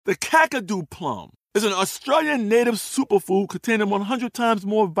The Kakadu plum is an Australian native superfood containing 100 times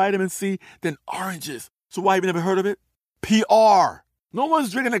more vitamin C than oranges. So why have you never heard of it? PR. No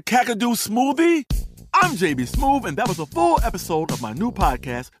one's drinking a Kakadu smoothie? I'm JB Smoove, and that was a full episode of my new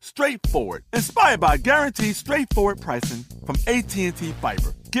podcast, Straightforward, inspired by guaranteed straightforward pricing from AT&T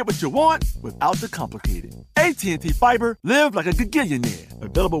Fiber. Get what you want without the complicated. AT&T Fiber, live like a gigillionaire.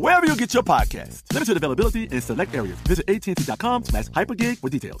 Available wherever you get your podcasts. Limited availability in select areas. Visit AT&T.com/hypergig for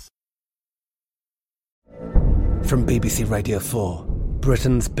details. From BBC Radio 4,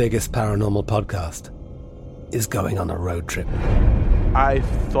 Britain's biggest paranormal podcast is going on a road trip. I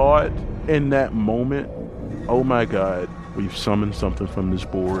thought in that moment, oh my God, we've summoned something from this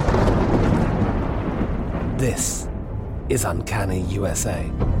board. This is Uncanny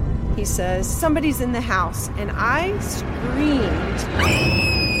USA. He says, somebody's in the house, and I screamed.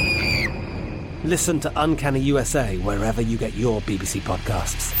 Listen to Uncanny USA wherever you get your BBC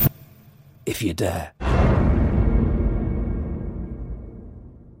podcasts, if you dare.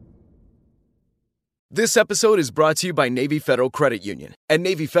 This episode is brought to you by Navy Federal Credit Union. At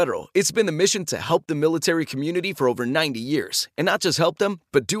Navy Federal, it's been the mission to help the military community for over 90 years. And not just help them,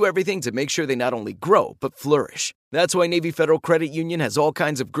 but do everything to make sure they not only grow, but flourish. That's why Navy Federal Credit Union has all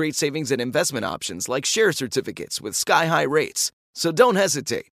kinds of great savings and investment options like share certificates with sky-high rates. So don't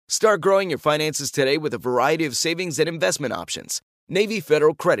hesitate. Start growing your finances today with a variety of savings and investment options. Navy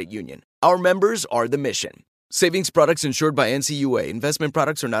Federal Credit Union. Our members are the mission. Savings products insured by NCUA. Investment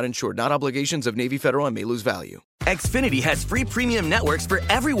products are not insured, not obligations of Navy Federal and may lose value. Xfinity has free premium networks for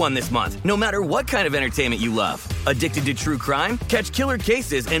everyone this month, no matter what kind of entertainment you love. Addicted to true crime? Catch killer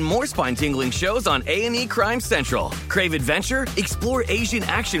cases and more spine-tingling shows on A&E Crime Central. Crave adventure? Explore Asian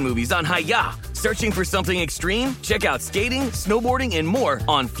action movies on Hi-YAH. Searching for something extreme? Check out skating, snowboarding, and more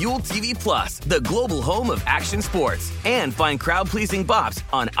on Fuel TV Plus, the global home of action sports. And find crowd-pleasing bops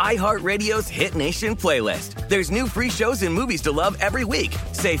on iHeartRadio's Hit Nation playlist. There's new free shows and movies to love every week.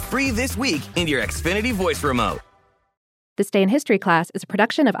 Say free this week in your Xfinity voice remote. This Day in History class is a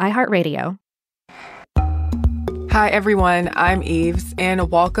production of iHeartRadio. Hi, everyone. I'm Eves,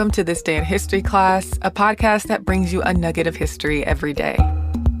 and welcome to This Day in History class, a podcast that brings you a nugget of history every day.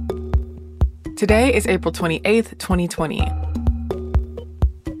 Today is April 28th, 2020.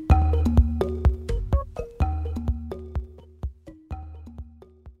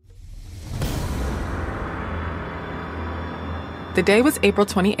 The day was April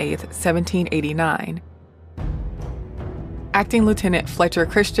 28th, 1789. Acting Lieutenant Fletcher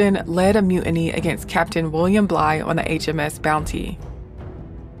Christian led a mutiny against Captain William Bligh on the HMS Bounty.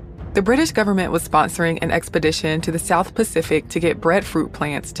 The British government was sponsoring an expedition to the South Pacific to get breadfruit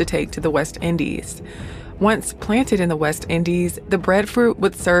plants to take to the West Indies. Once planted in the West Indies, the breadfruit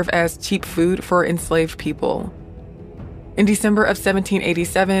would serve as cheap food for enslaved people. In December of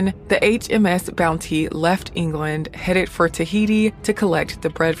 1787, the HMS Bounty left England, headed for Tahiti to collect the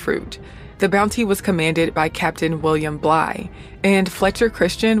breadfruit. The Bounty was commanded by Captain William Bligh, and Fletcher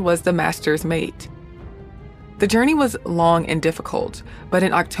Christian was the master's mate. The journey was long and difficult, but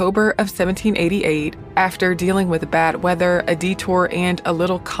in October of 1788, after dealing with bad weather, a detour, and a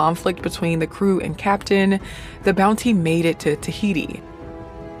little conflict between the crew and captain, the Bounty made it to Tahiti.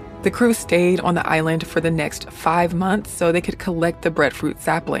 The crew stayed on the island for the next 5 months so they could collect the breadfruit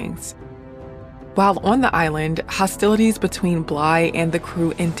saplings. While on the island, hostilities between Bligh and the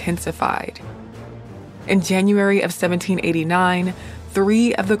crew intensified. In January of 1789,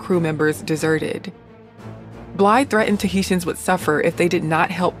 3 of the crew members deserted. Bligh threatened Tahitians would suffer if they did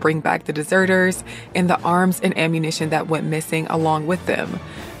not help bring back the deserters and the arms and ammunition that went missing along with them.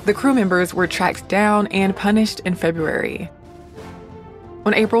 The crew members were tracked down and punished in February.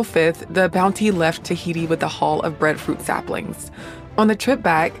 On April 5th, the Bounty left Tahiti with a haul of breadfruit saplings. On the trip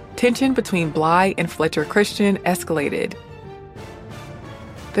back, tension between Bligh and Fletcher Christian escalated.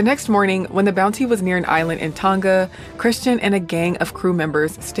 The next morning, when the Bounty was near an island in Tonga, Christian and a gang of crew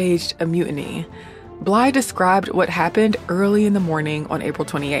members staged a mutiny. Bligh described what happened early in the morning on April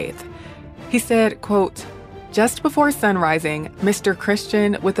 28th. He said, quote, "Just before sunrising, Mr.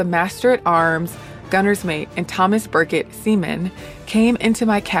 Christian, with the master-at-arms, gunner's mate, and Thomas Burkitt, seaman, came into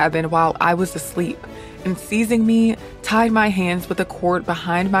my cabin while I was asleep, and seizing me, tied my hands with a cord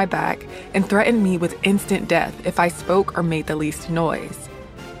behind my back and threatened me with instant death if I spoke or made the least noise."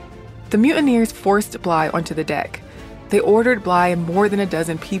 The mutineers forced Bligh onto the deck. They ordered Bligh and more than a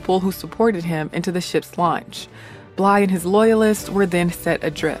dozen people who supported him into the ship's launch. Bligh and his loyalists were then set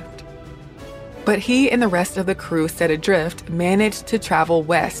adrift. But he and the rest of the crew set adrift managed to travel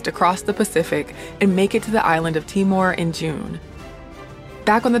west across the Pacific and make it to the island of Timor in June.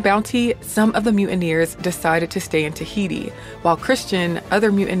 Back on the Bounty, some of the mutineers decided to stay in Tahiti, while Christian, other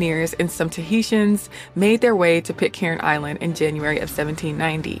mutineers, and some Tahitians made their way to Pitcairn Island in January of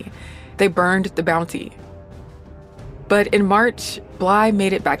 1790. They burned the Bounty. But in March, Bligh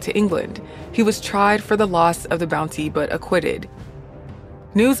made it back to England. He was tried for the loss of the Bounty but acquitted.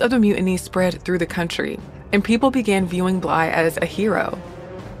 News of the mutiny spread through the country, and people began viewing Bligh as a hero.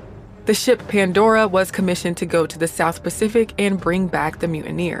 The ship Pandora was commissioned to go to the South Pacific and bring back the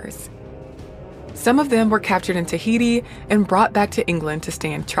mutineers. Some of them were captured in Tahiti and brought back to England to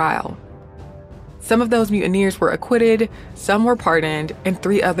stand trial. Some of those mutineers were acquitted, some were pardoned, and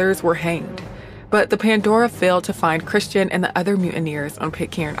 3 others were hanged. But the Pandora failed to find Christian and the other mutineers on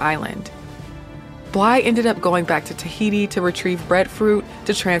Pitcairn Island. Bligh ended up going back to Tahiti to retrieve breadfruit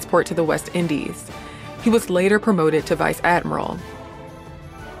to transport to the West Indies. He was later promoted to vice admiral.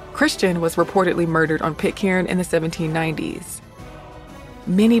 Christian was reportedly murdered on Pitcairn in the 1790s.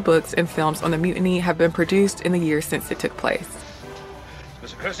 Many books and films on the mutiny have been produced in the years since it took place.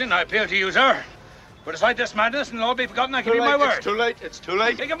 Mr. Christian, I appeal to you, sir. Put aside this madness and it'll all be forgotten. I give you my word. It's too late. It's too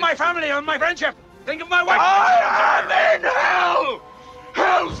late. Think of my family and my friendship. Think of my wife. I am in hell!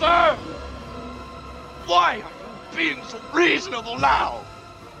 Hell, sir! Why are you being so reasonable now?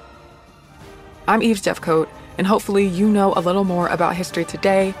 I'm Eve Jeffcoat, and hopefully you know a little more about history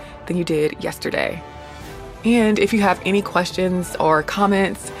today than you did yesterday. And if you have any questions or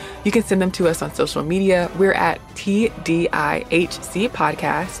comments, you can send them to us on social media. We're at TDIHC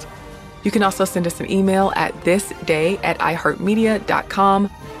Podcast. You can also send us an email at thisday@iheartmedia.com.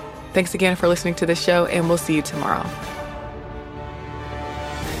 Thanks again for listening to the show, and we'll see you tomorrow.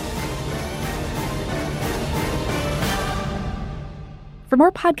 For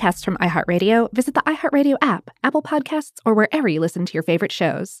more podcasts from iHeartRadio, visit the iHeartRadio app, Apple Podcasts, or wherever you listen to your favorite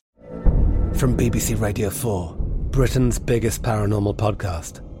shows. From BBC Radio 4, Britain's biggest paranormal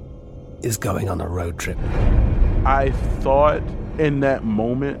podcast is going on a road trip. I thought in that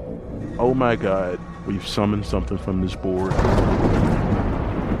moment, oh my God, we've summoned something from this board.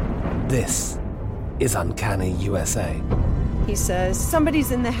 This is Uncanny USA. He says,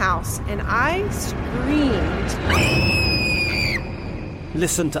 somebody's in the house, and I screamed.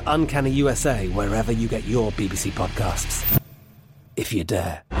 Listen to Uncanny USA wherever you get your BBC podcasts, if you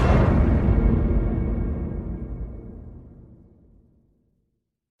dare.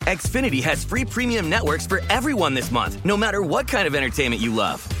 Xfinity has free premium networks for everyone this month, no matter what kind of entertainment you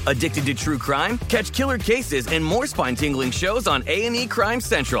love. Addicted to true crime? Catch killer cases and more spine-tingling shows on A&E Crime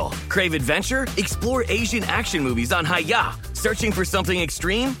Central. Crave adventure? Explore Asian action movies on Hi-YAH. Searching for something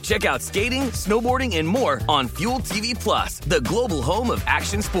extreme? Check out skating, snowboarding, and more on Fuel TV Plus, the global home of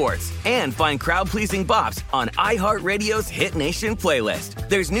action sports. And find crowd-pleasing bops on iHeartRadio's Hit Nation playlist.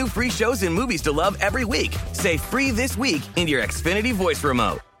 There's new free shows and movies to love every week. Say free this week in your Xfinity voice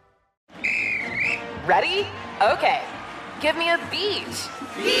remote. Ready? Okay. Give me a beach.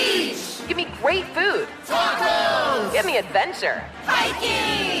 Beach. Give me great food. Tacos. Give me adventure.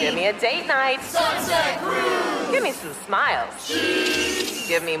 Hiking. Give me a date night. Sunset cruise. Give me some smiles. Cheese.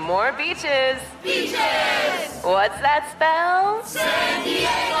 Give me more beaches. Beaches. What's that spell? San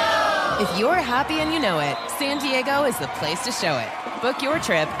Diego. If you're happy and you know it, San Diego is the place to show it. Book your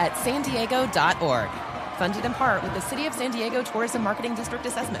trip at sandiego.org. Funded in part with the City of San Diego Tourism Marketing District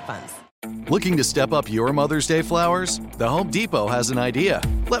Assessment Funds. Looking to step up your Mother's Day flowers? The Home Depot has an idea.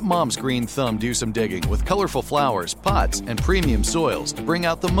 Let Mom's green thumb do some digging with colorful flowers, pots, and premium soils to bring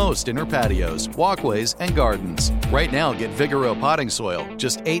out the most in her patios, walkways, and gardens. Right now, get Vigoro potting soil,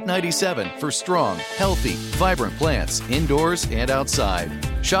 just $8.97 for strong, healthy, vibrant plants indoors and outside.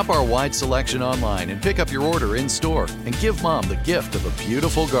 Shop our wide selection online and pick up your order in-store and give Mom the gift of a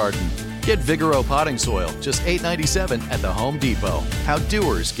beautiful garden. Get Vigoro potting soil, just $8.97 at the Home Depot. How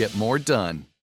doers get more done.